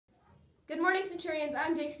Good morning, Centurions.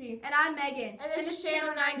 I'm Dixie. And I'm Megan. And this is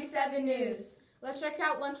Channel 97 News. Let's check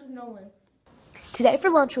out Lunch with Nolan. Today for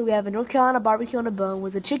lunch we have a North Carolina barbecue on a bone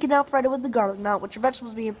with a chicken Alfredo with the garlic knot, with your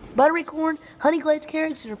vegetables being buttery corn, honey glazed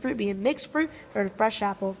carrots, and your fruit being mixed fruit or a fresh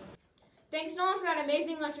apple. Thanks, Nolan, for that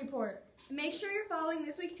amazing lunch report. Make sure you're following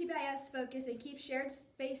this week's PBIS focus and keep shared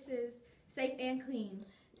spaces safe and clean.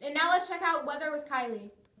 And now let's check out weather with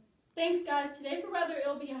Kylie. Thanks, guys. Today for weather,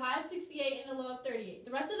 it'll be a high of 68 and a low of 38.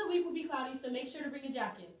 The rest of the week will be cloudy, so make sure to bring a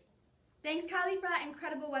jacket. Thanks, Kylie, for that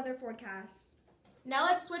incredible weather forecast. Now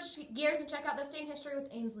let's switch gears and check out the state history with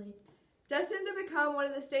Ainsley. Destined to become one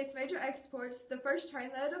of the state's major exports, the first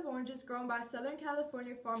trainload of oranges grown by Southern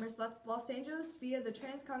California farmers left Los Angeles via the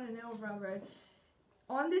Transcontinental Railroad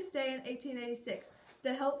on this day in 1886.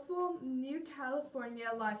 The helpful New California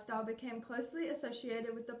lifestyle became closely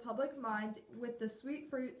associated with the public mind with the sweet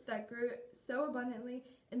fruits that grew so abundantly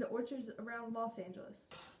in the orchards around Los Angeles.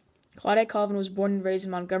 Claudette Colvin was born and raised in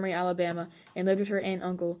Montgomery, Alabama, and lived with her aunt and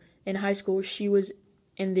uncle. In high school, she was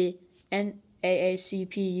in the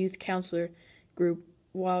NAACP Youth Counselor group.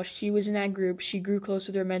 While she was in that group, she grew close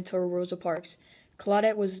with her mentor, Rosa Parks.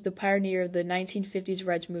 Claudette was the pioneer of the 1950s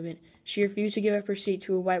rights movement. She refused to give up her seat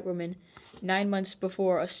to a white woman 9 months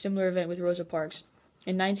before a similar event with Rosa Parks.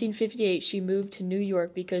 In 1958, she moved to New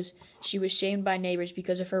York because she was shamed by neighbors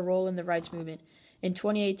because of her role in the rights movement. In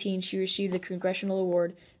 2018, she received the Congressional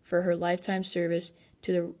Award for her lifetime service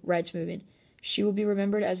to the rights movement. She will be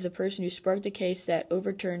remembered as the person who sparked the case that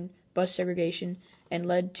overturned bus segregation and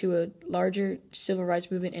led to a larger civil rights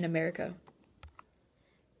movement in America.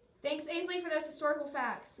 Thanks, Ainsley, for those historical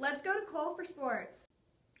facts. Let's go to Cole for sports.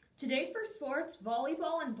 Today for sports,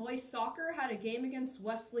 volleyball and boys soccer had a game against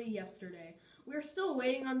Wesley yesterday. We are still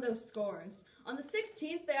waiting on those scores. On the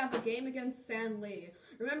 16th, they have a game against San Lee.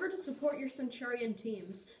 Remember to support your Centurion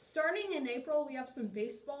teams. Starting in April, we have some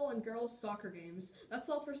baseball and girls soccer games. That's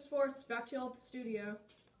all for sports. Back to y'all at the studio.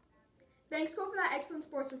 Thanks, Cole, for that excellent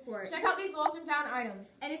sports report. Check out these lost and found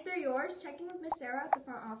items. And if they're yours, check in with Miss Sarah at the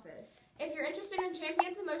front office. If you're interested in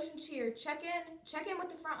Champions in Motion Cheer, check in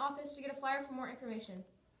with the front office to get a flyer for more information.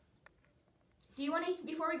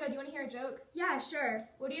 Before we go, do you want to hear a joke? Yeah, sure.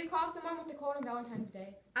 What do you call someone with a cold on Valentine's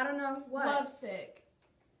Day? I don't know. What? Lovesick.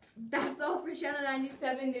 That's all for Channel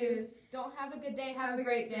 97 News. Don't have a good day. Have a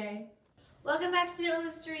great day. Welcome back to Student on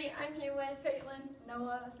the Street. I'm here with Caitlin,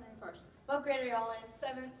 Noah, and Carson. What grade are y'all in?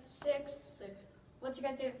 7th. 6th. 6th. What's your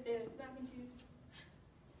guys' favorite food? Mac and cheese.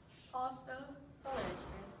 Pasta. Probably ice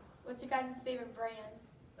cream. What's your guys' favorite brand?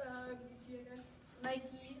 Gucci, I guess.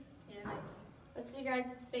 Nike. Yeah, Nike. What's your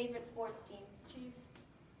guys' favorite sports team? Chiefs.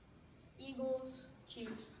 Eagles.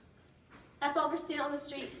 Chiefs. That's all for Student on the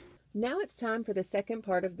Street. Now it's time for the second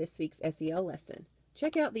part of this week's SEL lesson.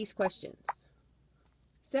 Check out these questions.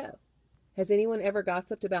 So, has anyone ever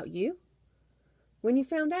gossiped about you? When you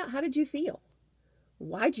found out, how did you feel?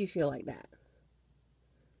 Why'd you feel like that?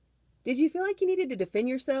 Did you feel like you needed to defend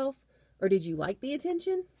yourself, or did you like the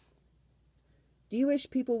attention? Do you wish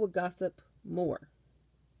people would gossip more?